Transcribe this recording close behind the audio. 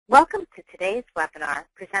Welcome to today's webinar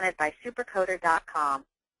presented by Supercoder.com.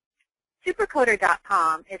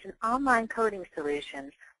 Supercoder.com is an online coding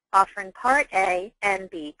solution offering Part A and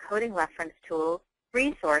B coding reference tools,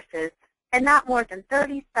 resources, and not more than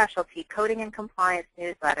 30 specialty coding and compliance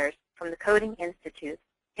newsletters from the Coding Institute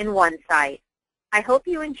in one site. I hope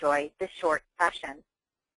you enjoy this short session.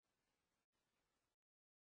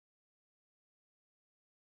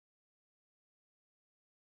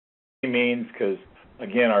 Means because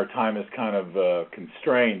again our time is kind of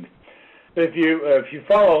constrained. But if you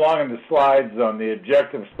follow along in the slides, on the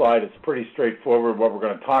objective slide, it's pretty straightforward what we're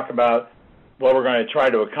going to talk about, what we're going to try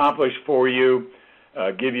to accomplish for you,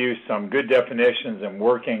 give you some good definitions and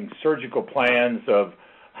working surgical plans of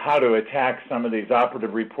how to attack some of these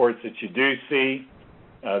operative reports that you do see.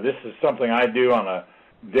 This is something I do on a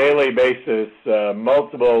daily basis,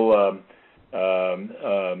 multiple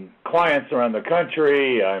clients around the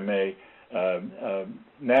country. I'm a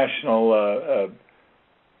national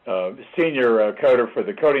senior coder for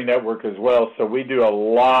the Coding Network as well, so we do a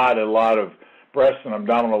lot of breast and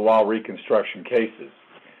abdominal wall reconstruction cases.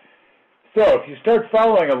 So if you start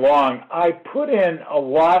following along, I put in a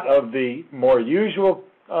lot of the more usual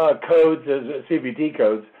codes, as CPT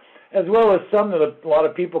codes, as well as some that a lot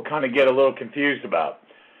of people kind of get a little confused about.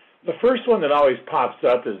 The first one that always pops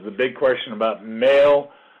up is the big question about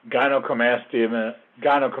male gynecomastia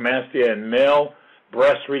and male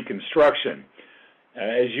breast reconstruction.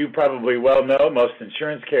 As you probably well know, most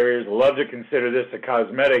insurance carriers love to consider this a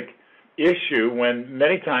cosmetic issue when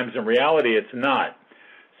many times in reality it's not.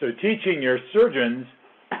 So teaching your surgeons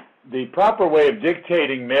the proper way of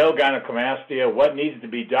dictating male gynecomastia, what needs to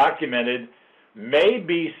be documented, may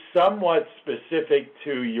be somewhat specific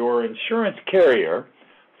to your insurance carrier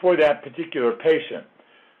for that particular patient.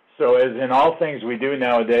 So as in all things we do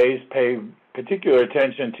nowadays, pay particular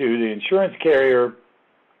attention to the insurance carrier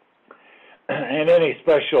and any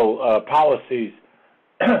special policies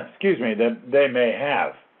excuse me, that they may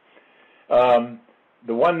have. The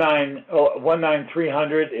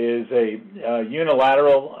 19300 is a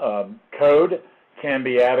unilateral code, can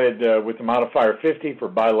be added with the modifier 50 for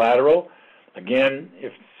bilateral. Again,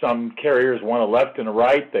 if some carriers want a left and a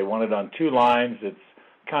right, they want it on two lines. It's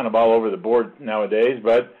kind of all over the board nowadays,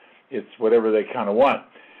 but it's whatever they kind of want.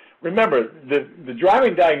 Remember, the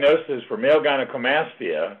driving diagnosis for male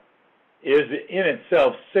gynecomastia is in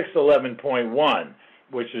itself 611.1,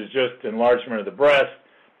 which is just enlargement of the breast.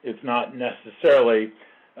 It's not necessarily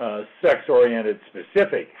sex-oriented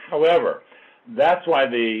specific. However, that's why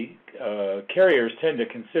the carriers tend to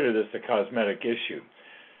consider this a cosmetic issue.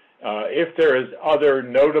 If there is other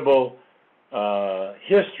notable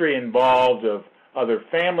history involved of other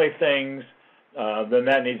family things, then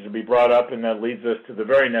that needs to be brought up, and that leads us to the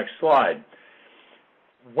very next slide.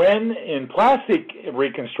 When in plastic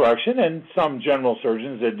reconstruction, and some general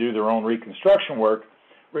surgeons that do their own reconstruction work,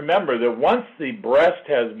 remember that once the breast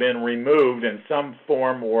has been removed in some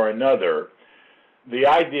form or another, the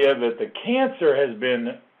idea that the cancer has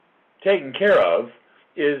been taken care of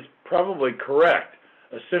is probably correct,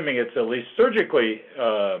 assuming it's at least surgically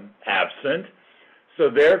absent. So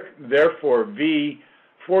therefore,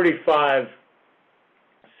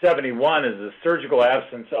 V4571 is the surgical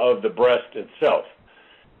absence of the breast itself.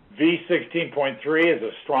 V16.3 is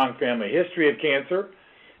a strong family history of cancer.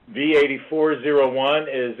 V8401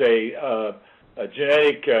 is a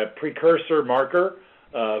genetic precursor marker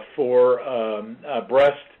for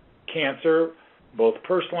breast cancer, both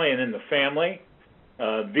personally and in the family.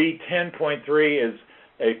 V10.3 is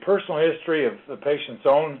a personal history of the patient's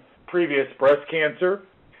own previous breast cancer.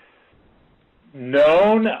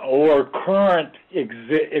 Known or current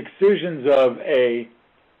excisions of a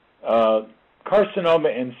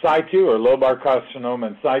carcinoma in situ or lobar carcinoma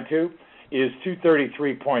in situ is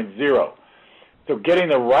 233.0. So getting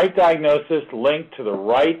the right diagnosis linked to the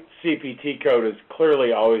right CPT code is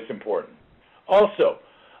clearly always important. Also,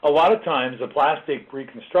 a lot of times a plastic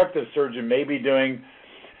reconstructive surgeon may be doing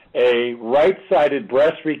a right-sided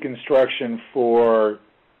breast reconstruction for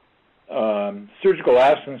surgical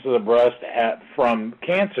absence of the breast from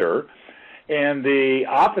cancer, and the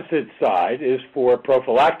opposite side is for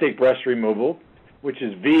prophylactic breast removal, which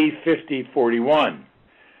is V5041.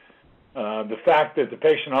 The fact that the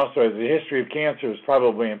patient also has a history of cancer is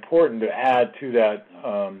probably important to add to that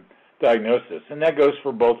diagnosis, and that goes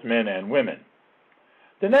for both men and women.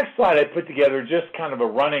 The next slide I put together just kind of a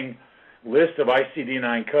running list of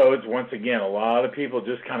ICD-9 codes. Once again, a lot of people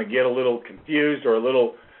just kind of get a little confused or a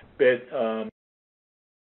little bit.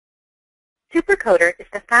 Supercoder is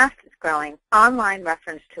the fastest growing online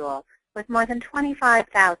reference tool with more than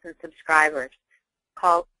 25,000 subscribers.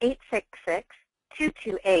 Call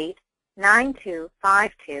 888-228-9252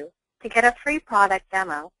 to get a free product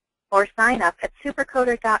demo, or sign up at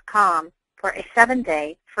supercoder.com for a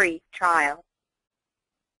 7-day free trial.